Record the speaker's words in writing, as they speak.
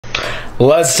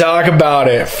Let's talk about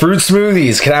it. Fruit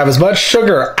smoothies can have as much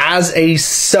sugar as a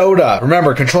soda.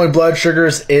 Remember, controlling blood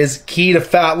sugars is key to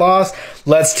fat loss.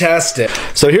 Let's test it.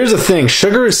 So here's the thing.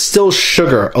 Sugar is still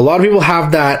sugar. A lot of people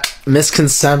have that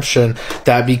misconception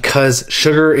that because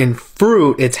sugar in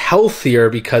fruit, it's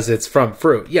healthier because it's from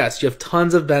fruit. Yes, you have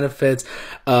tons of benefits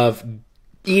of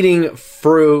eating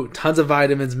fruit, tons of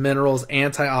vitamins, minerals,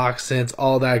 antioxidants,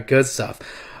 all that good stuff.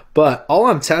 But all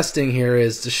I'm testing here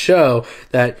is to show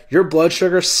that your blood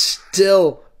sugar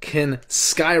still can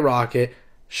skyrocket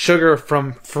sugar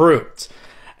from fruit.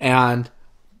 And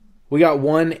we got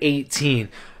 118.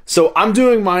 So I'm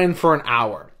doing mine for an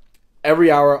hour. Every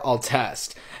hour I'll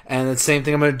test. And the same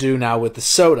thing I'm going to do now with the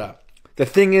soda. The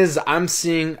thing is, I'm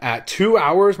seeing at 2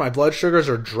 hours, my blood sugars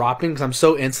are dropping because I'm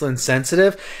so insulin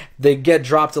sensitive. They get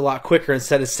dropped a lot quicker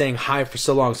instead of staying high for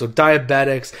so long. So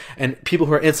diabetics and people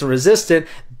who are insulin resistant,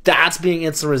 that's being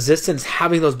insulin resistant, is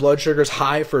having those blood sugars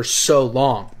high for so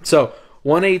long. So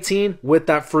 118 with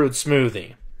that fruit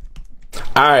smoothie.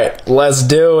 All right, let's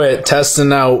do it. Testing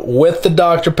now with the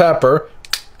Dr. Pepper.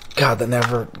 God, that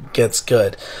never gets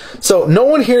good. So no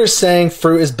one here is saying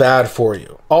fruit is bad for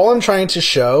you. All I'm trying to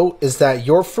show is that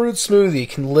your fruit smoothie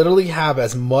can literally have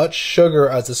as much sugar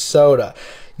as a soda.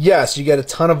 Yes, you get a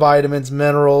ton of vitamins,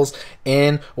 minerals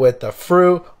in with the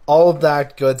fruit, all of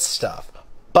that good stuff.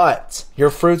 But your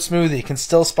fruit smoothie can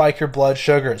still spike your blood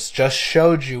sugars. Just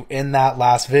showed you in that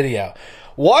last video.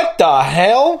 What the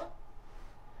hell?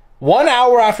 1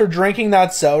 hour after drinking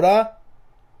that soda?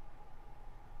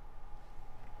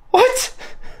 What?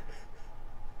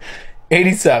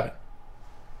 87.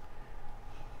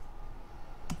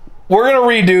 We're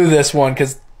going to redo this one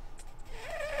because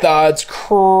that's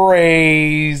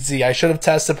crazy. I should have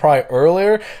tested probably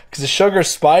earlier because the sugar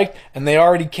spiked and they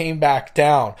already came back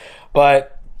down.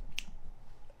 But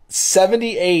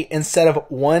 78 instead of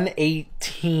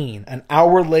 118 an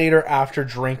hour later after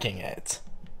drinking it.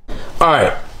 All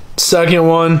right, second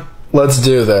one. Let's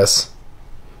do this.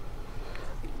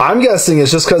 I'm guessing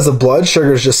it's just because the blood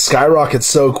sugars just skyrocket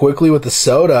so quickly with the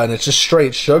soda, and it's just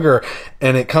straight sugar,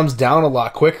 and it comes down a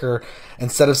lot quicker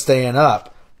instead of staying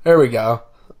up. There we go.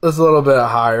 It's a little bit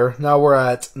higher. Now we're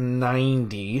at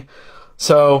 90.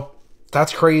 So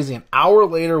that's crazy. An hour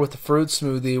later with the fruit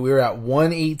smoothie, we were at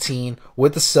 118.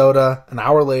 With the soda, an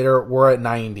hour later, we're at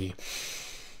 90.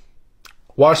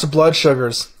 Watch the blood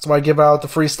sugars. That's why I give out the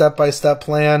free step-by-step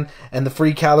plan and the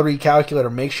free calorie calculator.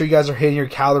 Make sure you guys are hitting your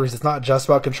calories. It's not just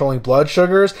about controlling blood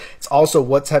sugars. It's also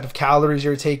what type of calories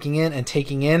you're taking in and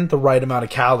taking in the right amount of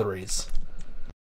calories.